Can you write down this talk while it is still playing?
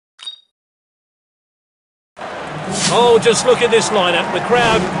Oh, just look at this lineup. The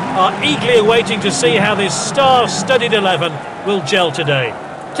crowd are eagerly awaiting to see how this star-studded 11 will gel today.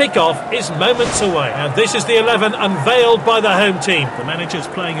 Kick-off is moments away, and this is the 11 unveiled by the home team. The manager's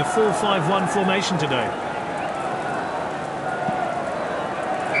playing a 4-5-1 formation today.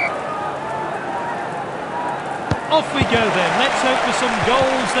 Off we go then. Let's hope for some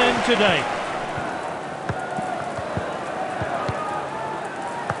goals then today.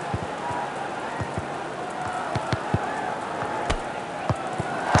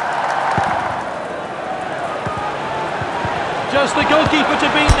 Just the goalkeeper to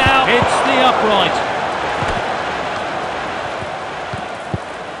beat now. It's the upright.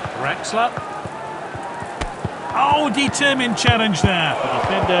 Draxler. Oh, determined challenge there. The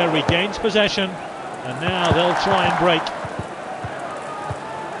defender regains possession, and now they'll try and break.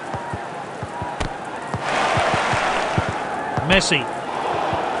 Messi.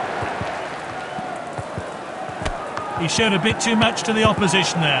 He showed a bit too much to the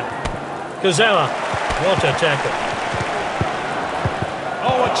opposition there. Kurzawa, what a tackle.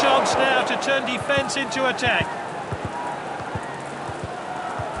 Oh, a chance now to turn defence into attack.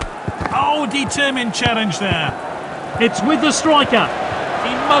 Oh, determined challenge there. It's with the striker.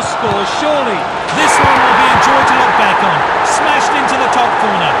 He must score, surely. This one will be a joy to look back on. Smashed into the top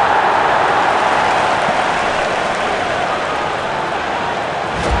corner.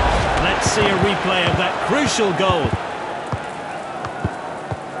 Let's see a replay of that crucial goal.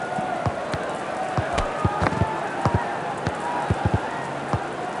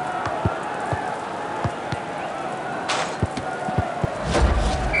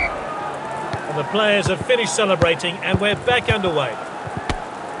 The players have finished celebrating and we're back underway.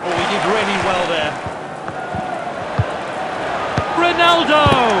 Oh, he did really well there. Ronaldo!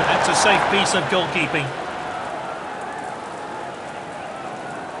 That's a safe piece of goalkeeping.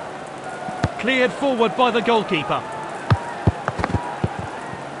 Cleared forward by the goalkeeper.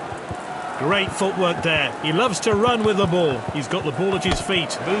 Great footwork there. He loves to run with the ball. He's got the ball at his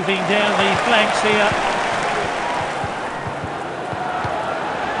feet. Moving down the flanks here.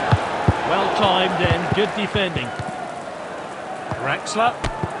 Well timed and good defending. Draxler.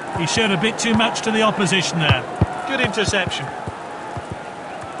 He showed a bit too much to the opposition there. Good interception.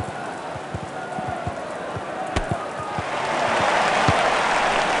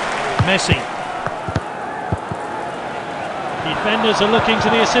 Messi. Defenders are looking to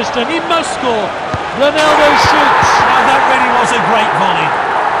the assistant. He must score. Ronaldo shoots. Oh, that really was a great volley.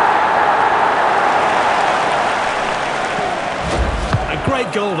 A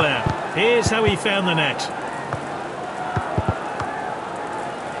great goal there. Here's how he found the net.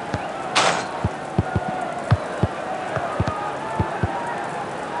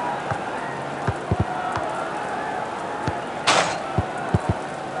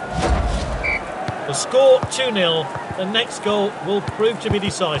 The score 2-0. The next goal will prove to be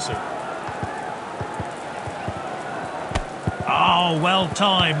decisive. Oh, well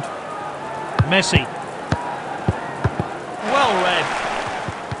timed. Messi. Well read.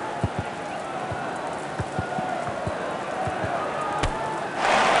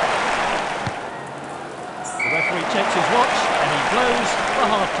 The referee checks his watch and he blows for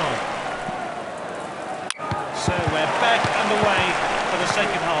half-time. So we're back underway for the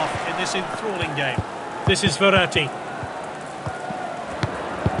second half in this enthralling game. This is Verratti.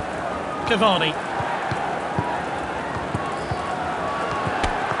 Cavani.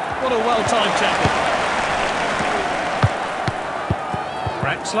 What a well-timed tackle.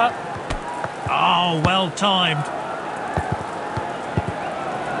 Draxler. Oh, well timed.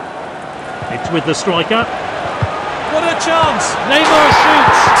 It's with the striker. What a chance! Neymar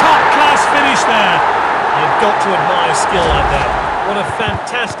shoots. Top-class finish there. You've got to admire skill like that. What a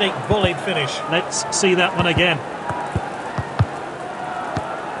fantastic volleyed finish. Let's see that one again.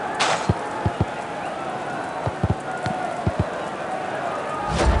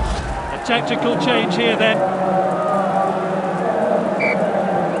 A tactical change here then.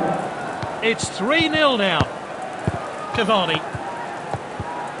 It's 3-0 now. Cavani.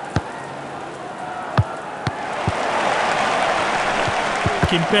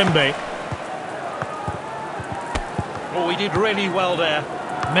 Kimpembe. Oh, he did really well there.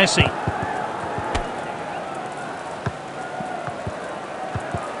 Messi.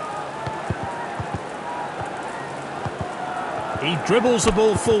 He dribbles the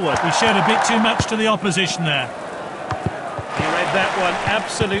ball forward. He showed a bit too much to the opposition there. He read that one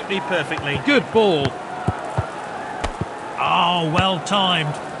absolutely perfectly. Good ball. Oh, well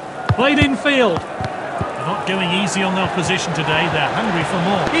timed. Played in field. They're not going easy on the opposition today. They're hungry for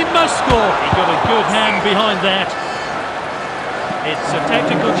more. He must score. He got a good hand behind that. It's a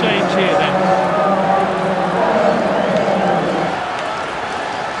tactical change here then.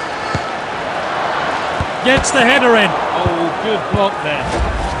 Gets the header in. Oh, good block there.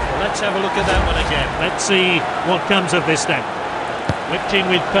 Well, let's have a look at that one again. Let's see what comes of this then. Whipped in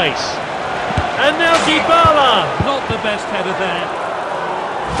with pace. And now Dybala. Not the best header there.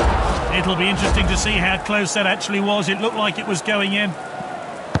 It'll be interesting to see how close that actually was. It looked like it was going in.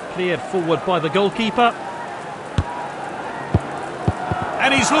 Cleared forward by the goalkeeper.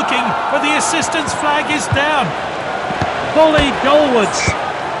 And he's looking, but the assistance flag is down. Volleyed goalwards.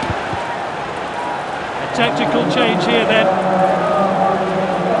 A tactical change here then.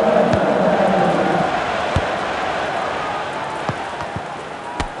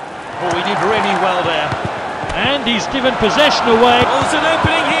 Oh, he did really well there. And he's given possession away. Oh, there's an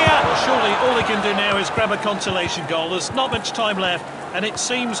opening here. Well, surely all he can do now is grab a consolation goal. There's not much time left, and it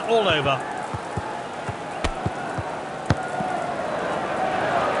seems all over.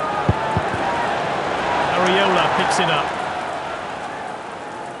 Ariola picks it up.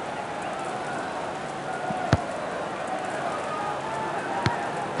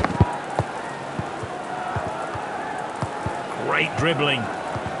 Great dribbling.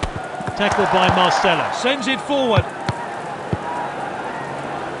 Tackled by Marcelo. Sends it forward.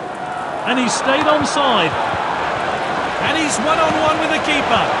 And he's stayed onside. And he's one-on-one with the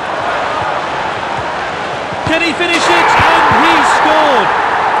keeper. Can he finish it? And he's scored.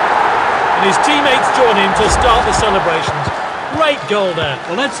 And his teammates join him to start the celebrations. Great goal there.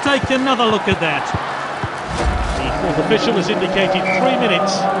 Well, let's take another look at that. The fourth official has indicated 3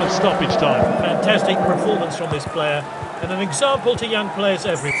 minutes of stoppage time. Fantastic performance from this player, and an example to young players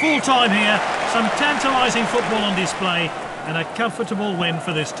everywhere. Full time here, some tantalising football on display, and a comfortable win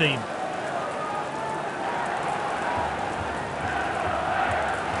for this team.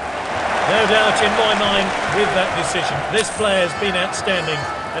 No doubt in my mind with that decision. This player has been outstanding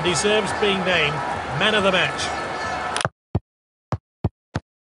and deserves being named man of the match.